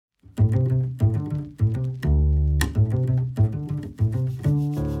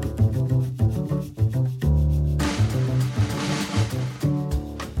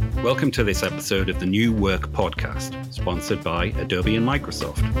Welcome to this episode of the New Work podcast, sponsored by Adobe and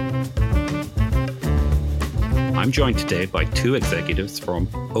Microsoft. I'm joined today by two executives from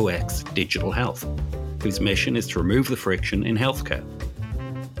OX.DH, whose mission is to remove the friction in healthcare.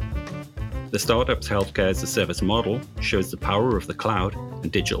 The startup's healthcare as a service model shows the power of the cloud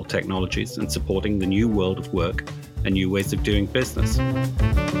and digital technologies in supporting the new world of work and new ways of doing business.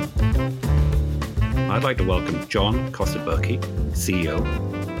 I'd like to welcome John Kosobucki, CEO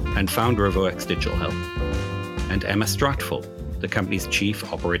and founder of OX.DH, and Emma Stratful, the company's Chief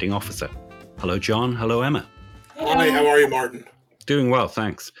Operating Officer. Hello, John. Hello, Emma. Hi, how are you, Martin? Doing well,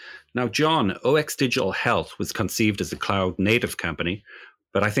 thanks. Now, John, OX.DH was conceived as a cloud-native company,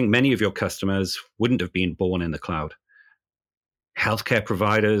 but I think many of your customers wouldn't have been born in the cloud. Healthcare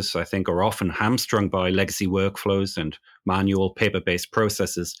providers, I think, are often hamstrung by legacy workflows and manual paper-based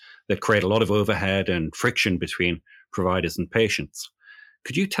processes that create a lot of overhead and friction between providers and patients.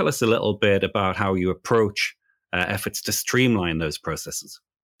 Could you tell us a little bit about how you approach efforts to streamline those processes?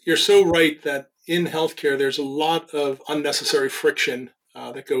 You're so right that in healthcare, there's a lot of unnecessary friction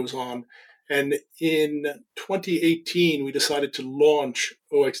that goes on. And in 2018, we decided to launch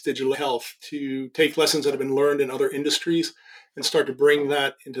OX.DH to take lessons that have been learned in other industries and start to bring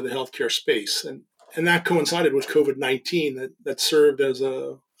that into the healthcare space. And that coincided with COVID-19 that served as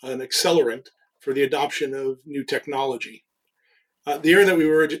an accelerant for the adoption of new technology. The area that we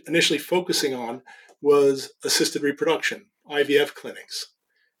were initially focusing on was assisted reproduction, IVF clinics.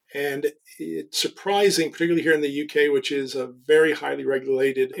 And it's surprising, particularly here in the UK, which is a very highly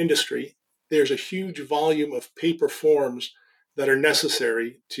regulated industry, there's a huge volume of paper forms that are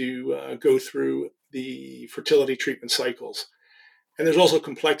necessary to go through the fertility treatment cycles. And there's also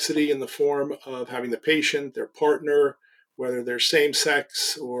complexity in the form of having the patient, their partner, whether they're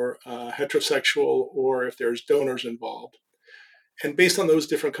same-sex or heterosexual, or if there's donors involved. And based on those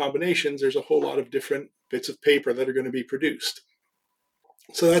different combinations, there's a whole lot of different bits of paper that are going to be produced.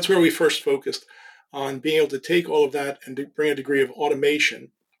 So that's where we first focused on being able to take all of that and to bring a degree of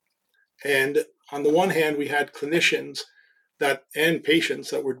automation. And on the one hand, we had clinicians and patients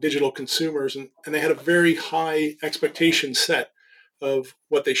that were digital consumers, and they had a very high expectation set of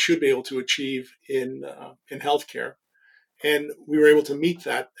what they should be able to achieve in healthcare. And we were able to meet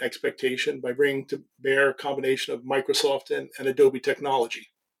that expectation by bringing to bear a combination of Microsoft and Adobe technology.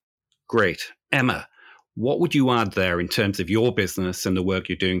 Great. Emma, what would you add there in terms of your business and the work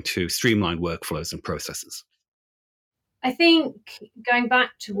you're doing to streamline workflows and processes? I think going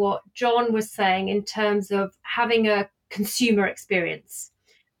back to what John was saying in terms of having a consumer experience,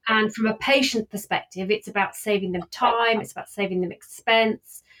 and from a patient perspective, it's about saving them time, it's about saving them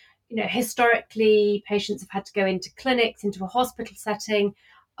expense. Historically, patients have had to go into clinics, into a hospital setting,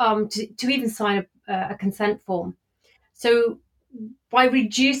 to even sign a consent form. So by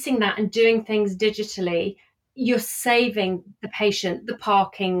reducing that and doing things digitally, you're saving the patient the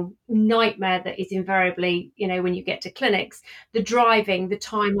parking nightmare that is invariably, when you get to clinics, the driving, the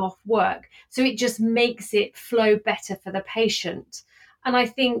time off work. So it just makes it flow better for the patient. And I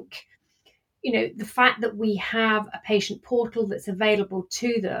think, the fact that we have a patient portal that's available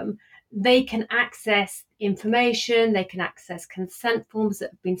to them, they can access information, they can access consent forms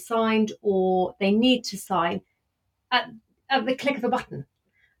that have been signed or they need to sign at the click of a button.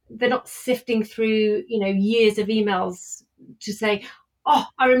 They're not sifting through, years of emails to say, oh,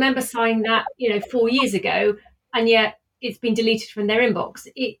 I remember signing that, 4 years ago, and yet it's been deleted from their inbox.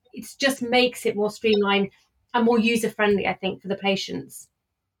 It just makes it more streamlined and more user-friendly, I think, for the patients.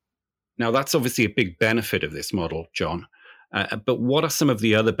 Now, that's obviously a big benefit of this model, John. But what are some of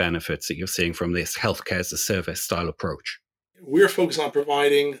the other benefits that you're seeing from this healthcare as a service style approach? We're focused on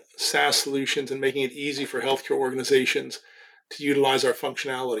providing SaaS solutions and making it easy for healthcare organizations to utilize our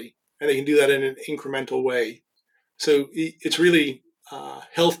functionality. And they can do that in an incremental way. So it's really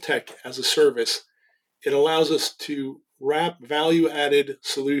health tech as a service. It allows us to wrap value-added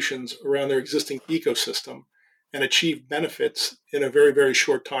solutions around their existing ecosystem and achieve benefits in a very, very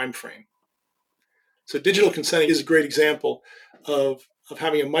short time frame. So digital consenting is a great example of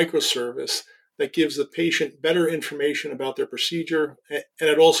having a microservice that gives the patient better information about their procedure, and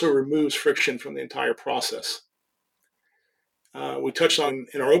it also removes friction from the entire process. We touched on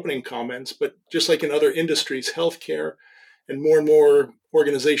in our opening comments, but just like in other industries, healthcare and more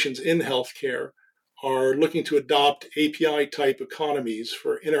organizations in healthcare are looking to adopt API-type economies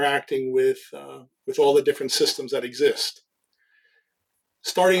for interacting with all the different systems that exist.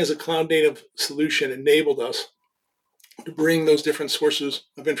 Starting as a cloud-native solution enabled us to bring those different sources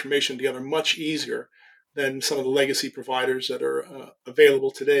of information together much easier than some of the legacy providers that are available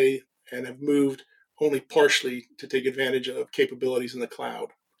today and have moved only partially to take advantage of capabilities in the cloud.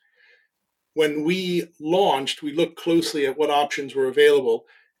 when we launched, we looked closely at what options were available,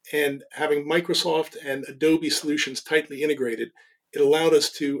 and having Microsoft and Adobe solutions tightly integrated, it allowed us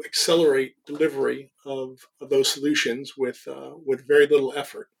to accelerate delivery of those solutions with very little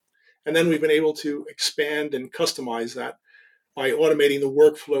effort. And then we've been able to expand and customize that by automating the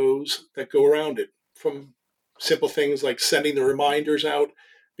workflows that go around it, from simple things like sending the reminders out,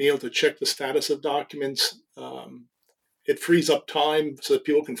 being able to check the status of documents. It frees up time so that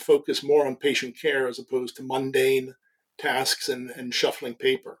people can focus more on patient care as opposed to mundane tasks and shuffling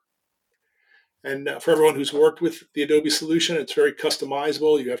paper. And for everyone who's worked with the Adobe solution, it's very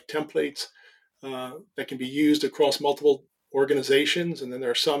customizable. You have templates that can be used across multiple organizations, and then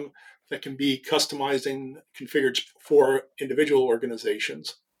there are some that can be customized and configured for individual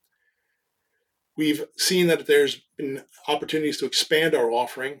organizations. We've seen that there's been opportunities to expand our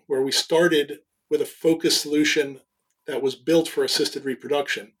offering, where we started with a focused solution that was built for assisted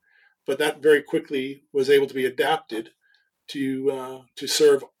reproduction, but that very quickly was able to be adapted to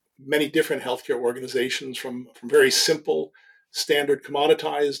serve many different healthcare organizations, from very simple, standard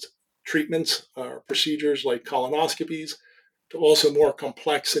commoditized treatments or procedures like colonoscopies, to also more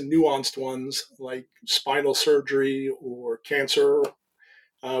complex and nuanced ones like spinal surgery or cancer,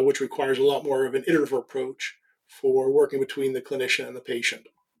 which requires a lot more of an iterative approach for working between the clinician and the patient.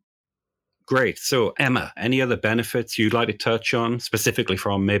 Great. So, Emma, any other benefits you'd like to touch on, specifically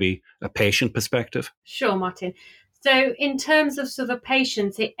from maybe a patient perspective? Sure, Martin. So in terms of sort of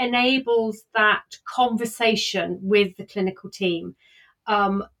patients, it enables that conversation with the clinical team,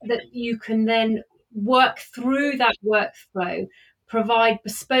 that you can then work through that workflow, provide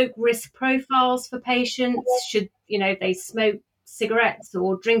bespoke risk profiles for patients. Should, they smoke cigarettes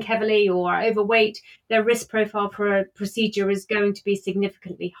or drink heavily or are overweight, their risk profile for a procedure is going to be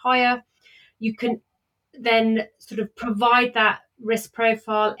significantly higher. You can then sort of provide that risk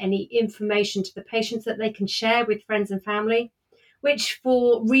profile, any information to the patients that they can share with friends and family, which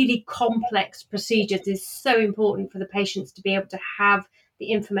for really complex procedures is so important for the patients to be able to have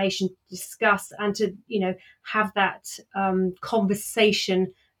the information to discuss and to, have that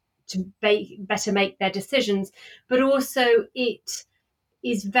conversation to better make their decisions. But also it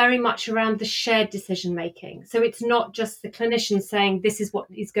is very much around the shared decision making. So it's not just the clinician saying, this is what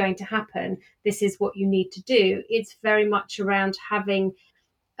is going to happen, this is what you need to do. It's very much around having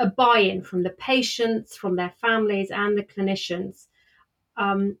a buy-in from the patients, from their families and the clinicians.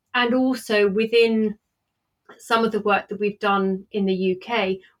 And also within some of the work that we've done in the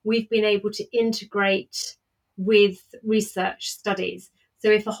UK, we've been able to integrate with research studies. So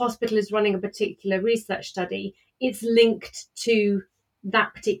if a hospital is running a particular research study, it's linked to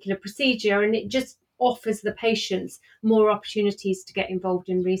that particular procedure, and it just offers the patients more opportunities to get involved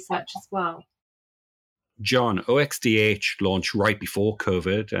in research as well. John, OX.DH launched right before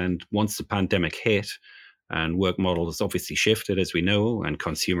COVID, and once the pandemic hit and work models obviously shifted, as we know, and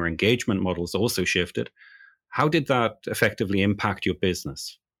consumer engagement models also shifted, how did that effectively impact your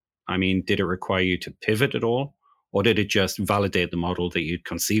business? I mean, did it require you to pivot at all, or did it just validate the model that you'd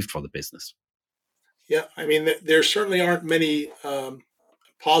conceived for the business? Yeah, I mean, there certainly aren't many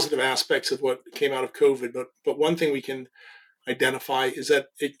positive aspects of what came out of COVID, but one thing we can identify is that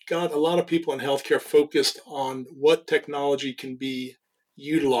it got a lot of people in healthcare focused on what technology can be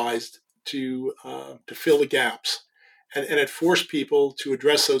utilized to fill the gaps, and it forced people to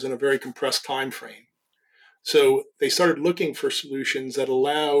address those in a very compressed time frame. So they started looking for solutions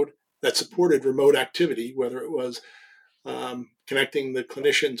that supported remote activity, whether it was connecting the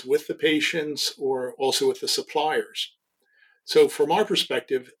clinicians with the patients or also with the suppliers. So from our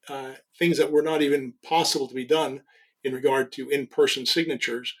perspective, things that were not even possible to be done in regard to in-person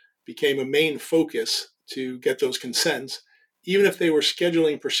signatures became a main focus to get those consents. Even if they were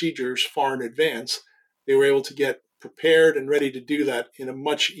scheduling procedures far in advance, they were able to get prepared and ready to do that in a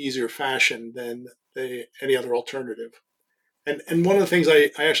much easier fashion than any other alternative. And one of the things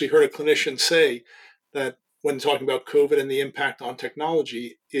I actually heard a clinician say, that when talking about COVID and the impact on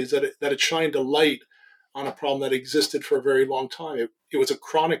technology, is that it shined a light on a problem that existed for a very long time. It was a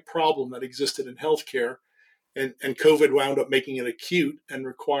chronic problem that existed in healthcare, and COVID wound up making it acute and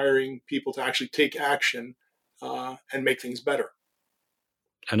requiring people to actually take action and make things better.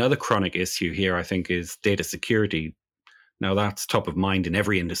 Another chronic issue here, I think, is data security. Now, that's top of mind in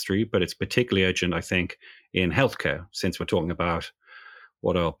every industry, but it's particularly urgent, I think, in healthcare, since we're talking about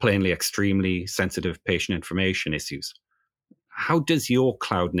what are plainly extremely sensitive patient information issues. How does your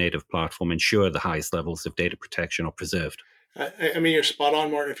cloud native platform ensure the highest levels of data protection are preserved? I mean, you're spot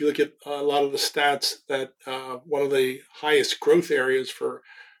on, Martin. If you look at a lot of the stats, that one of the highest growth areas for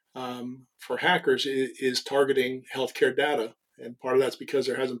hackers is targeting healthcare data. And part of that's because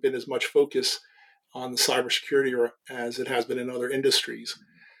there hasn't been as much focus on the cybersecurity as it has been in other industries.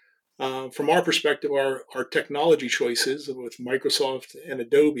 From our perspective, our technology choices with Microsoft and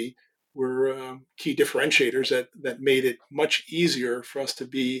Adobe were key differentiators that made it much easier for us to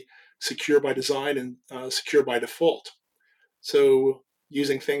be secure by design and secure by default. So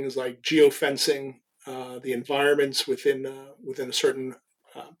using things like geofencing the environments within a certain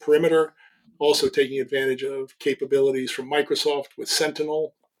perimeter, also taking advantage of capabilities from Microsoft with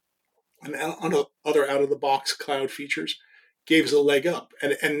Sentinel and other out-of-the-box cloud features, gave us a leg up.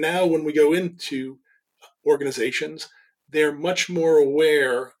 And now when we go into organizations, they're much more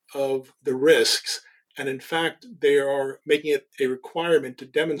aware of the risks. And in fact, they are making it a requirement to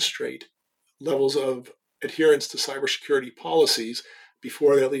demonstrate levels of adherence to cybersecurity policies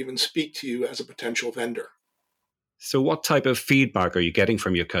before they'll even speak to you as a potential vendor. So what type of feedback are you getting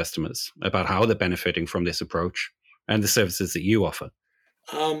from your customers about how they're benefiting from this approach and the services that you offer?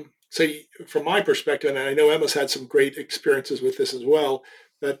 So from my perspective, and I know Emma's had some great experiences with this as well,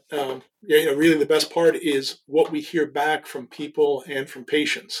 that really the best part is what we hear back from people and from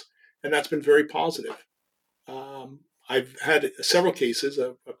patients. And that's been very positive. I've had several cases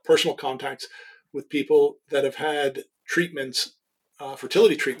of personal contacts with people that have had treatments,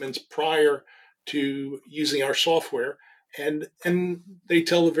 fertility treatments prior to using our software. And they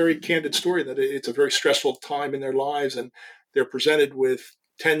tell a very candid story that it's a very stressful time in their lives, and they're presented with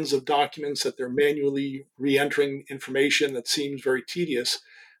tens of documents that they're manually re-entering information that seems very tedious.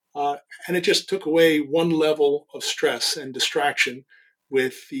 And it just took away one level of stress and distraction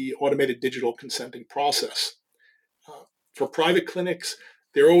with the automated digital consenting process. For private clinics,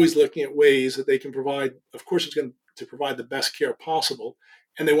 they're always looking at ways that they can provide, of course, it's going to provide the best care possible,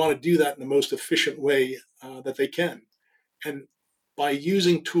 and they want to do that in the most efficient way that they can. And by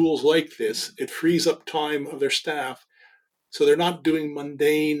using tools like this, it frees up time of their staff, so they're not doing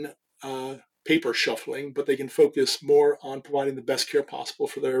mundane paper shuffling, but they can focus more on providing the best care possible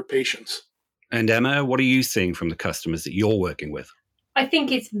for their patients. And Emma, what are you seeing from the customers that you're working with? I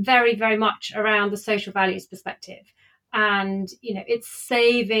think it's very, very much around the social values perspective. And, it's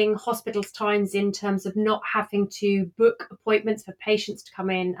saving hospitals times in terms of not having to book appointments for patients to come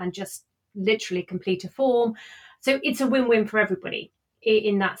in and just literally complete a form. So it's a win-win for everybody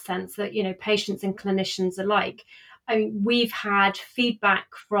in that sense that, patients and clinicians alike. I mean, we've had feedback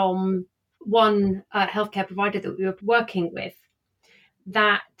from one healthcare provider that we were working with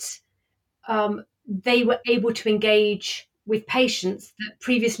that they were able to engage with patients that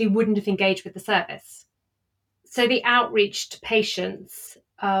previously wouldn't have engaged with the service. So the outreach to patients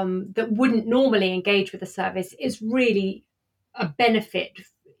that wouldn't normally engage with the service is really a benefit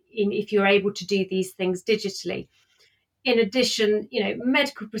if you're able to do these things digitally. In addition,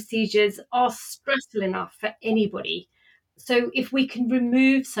 medical procedures are stressful enough for anybody. So if we can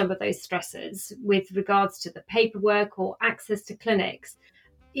remove some of those stresses with regards to the paperwork or access to clinics,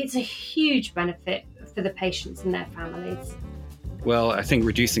 it's a huge benefit for the patients and their families. Well, I think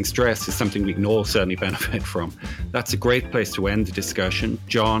reducing stress is something we can all certainly benefit from. That's a great place to end the discussion.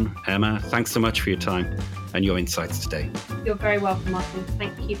 John, Emma, thanks so much for your time and your insights today. You're very welcome, Martin.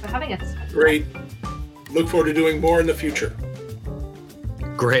 Thank you for having us. Great. Look forward to doing more in the future.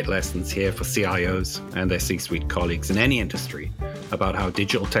 Great lessons here for CIOs and their C-suite colleagues in any industry about how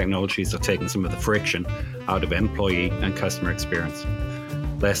digital technologies are taking some of the friction out of employee and customer experience.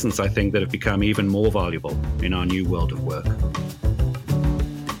 Lessons, I think, that have become even more valuable in our new world of work.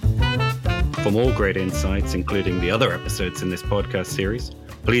 For more great insights, including the other episodes in this podcast series,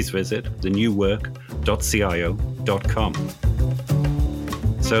 please visit thenewwork.cio.com.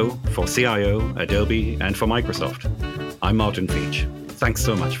 So, for CIO, Adobe, and for Microsoft, I'm Martin Veach. Thanks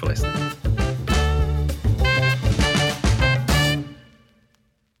so much for listening.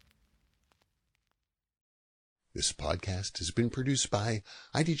 This podcast has been produced by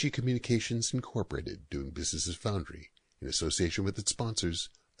IDG Communications Incorporated, doing business as Foundry, in association with its sponsors,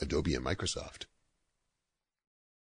 Adobe and Microsoft.